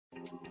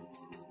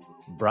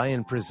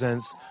Brian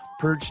presents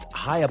perched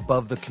high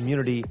above the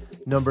community,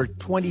 number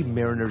 20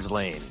 Mariners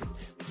Lane.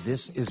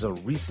 This is a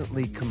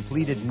recently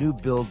completed new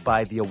build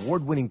by the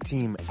award-winning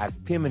team at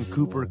Pim &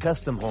 Cooper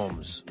Custom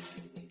Homes.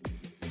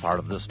 Part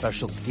of the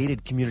special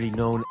gated community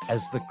known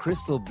as the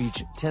Crystal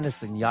Beach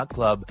Tennis and Yacht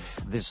Club,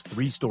 this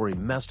three-story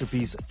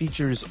masterpiece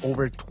features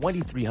over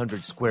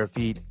 2,300 square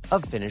feet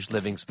of finished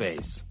living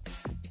space.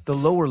 The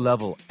lower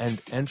level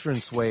and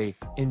entranceway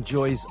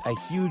enjoys a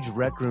huge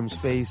rec room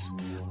space,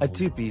 a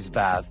two-piece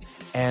bath,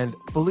 and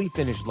fully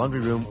finished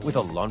laundry room with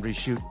a laundry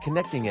chute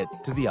connecting it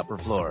to the upper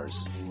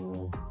floors.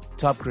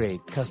 Top-grade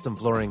custom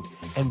flooring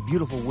and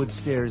beautiful wood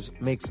stairs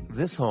makes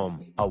this home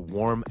a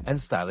warm and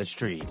stylish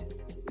treat.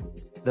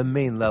 The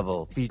main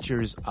level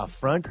features a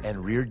front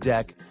and rear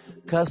deck,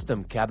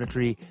 custom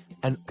cabinetry,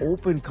 an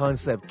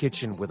open-concept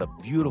kitchen with a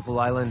beautiful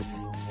island,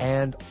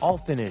 and all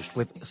finished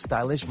with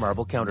stylish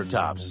marble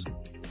countertops.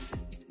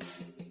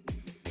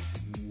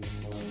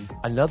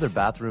 Another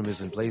bathroom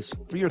is in place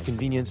for your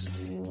convenience,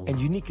 and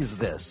unique is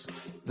this: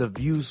 the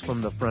views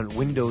from the front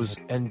windows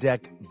and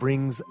deck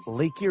brings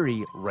Lake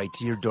Erie right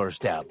to your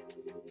doorstep.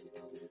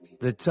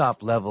 The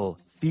top level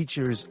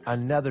features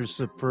another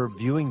superb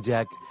viewing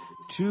deck,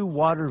 2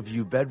 water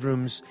view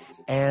bedrooms,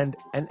 and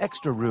an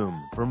extra room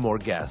for more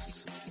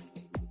guests.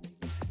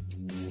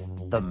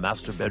 The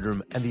master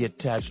bedroom and the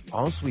attached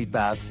ensuite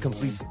bath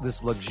completes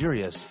this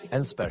luxurious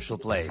and special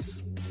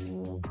place.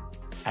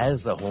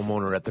 As a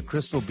homeowner at the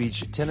Crystal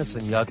Beach Tennis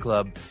and Yacht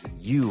Club,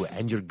 you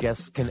and your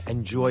guests can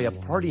enjoy a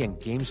party and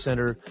game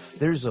center.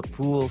 There's a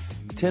pool,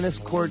 tennis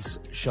courts,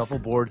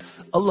 shuffleboard,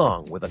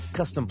 along with a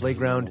custom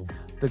playground.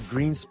 The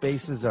green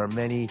spaces are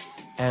many,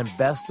 and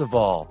best of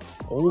all,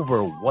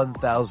 over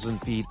 1,000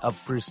 feet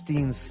of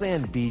pristine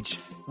sand beach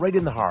right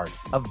in the heart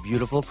of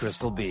beautiful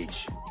Crystal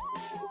Beach.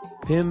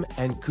 Pim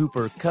 &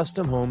 Cooper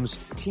Custom Homes'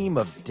 team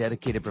of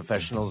dedicated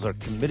professionals are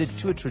committed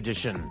to a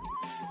tradition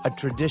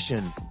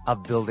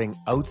of building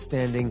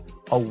outstanding,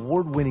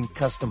 award-winning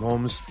custom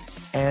homes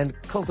and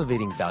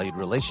cultivating valued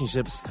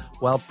relationships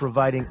while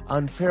providing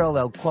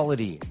unparalleled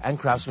quality and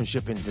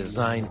craftsmanship in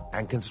design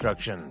and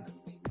construction.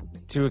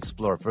 To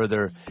explore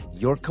further,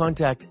 your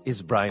contact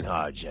is Brian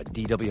Hodge at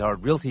DW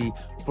Howard Realty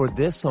for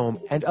this home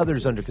and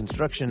others under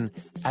construction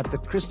at the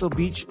Crystal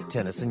Beach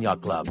Tennis and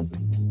Yacht Club.